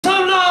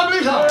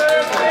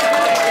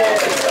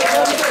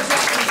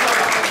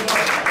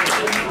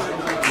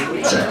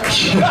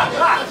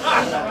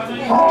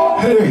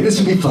Anyway, this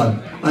will be fun.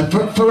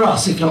 For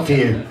us, if not for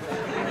you.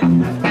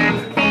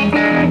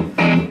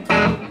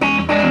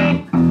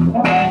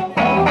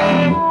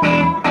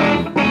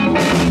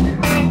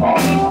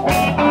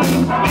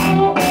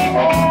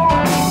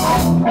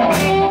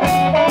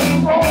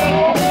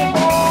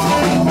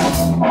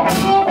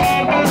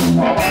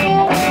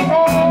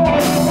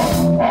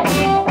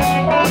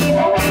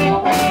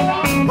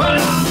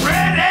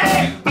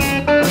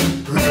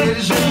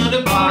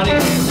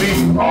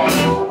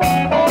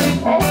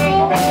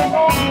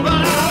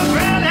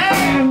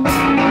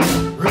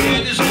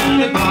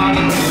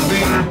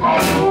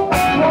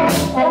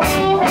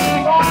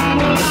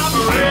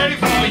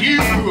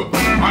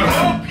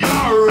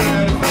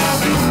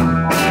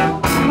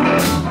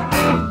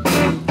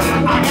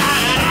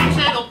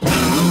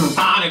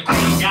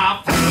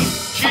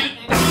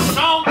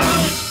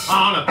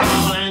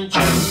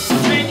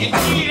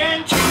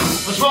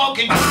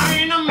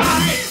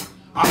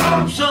 I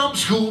hope some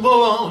schoolboy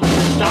won't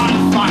start a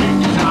fight,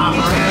 'cause I'm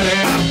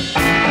ready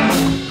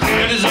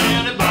as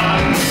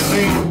anybody can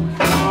be.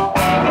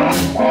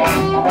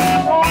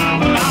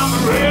 But I'm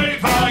ready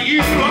for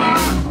you, I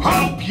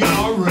hope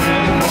you're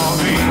ready for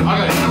me. I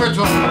got a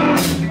virtual.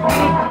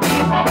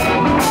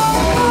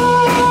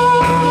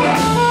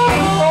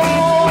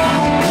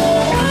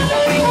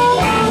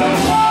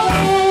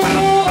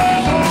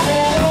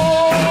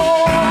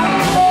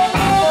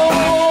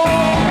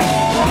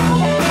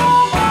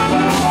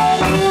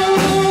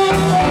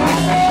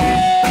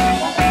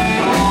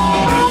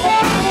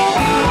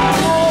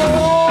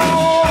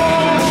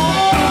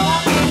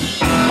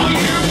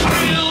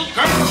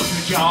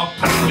 Your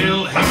pretty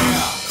little hair,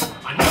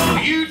 I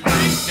know you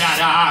think that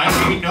I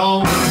ain't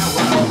nowhere.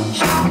 Well,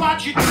 stop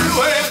what you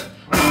doing,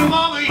 come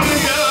over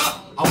here.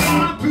 I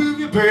wanna prove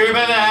you, baby,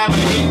 that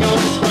we ain't no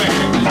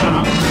square. 'Cause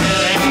I'm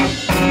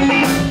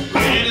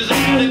ready as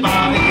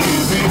anybody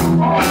can be.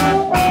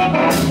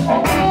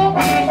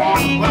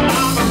 Well,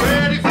 I'm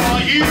ready for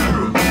you,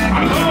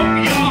 I hope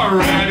you're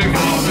ready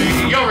for me.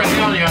 You're ready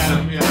on the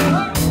item, yeah.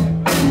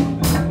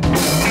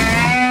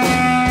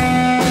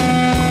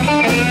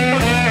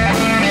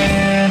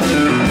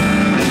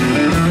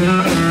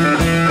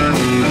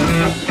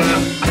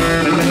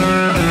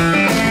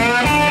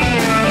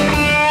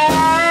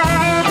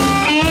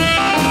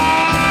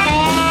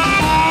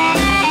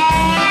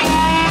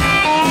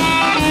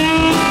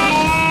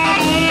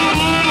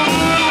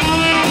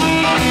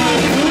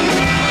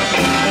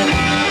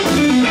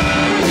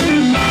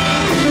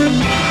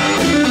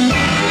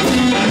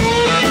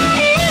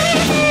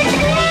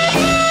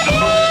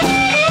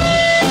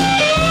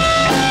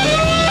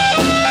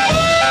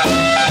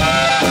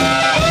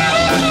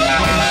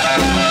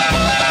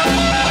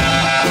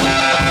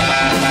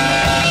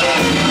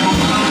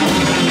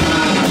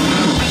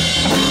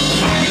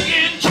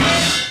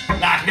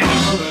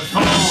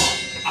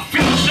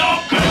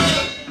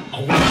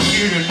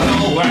 You to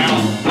know well,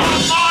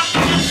 one more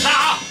kiss, I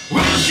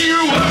wish you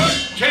would.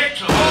 Takes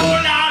a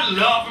whole lot of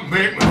love and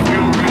make me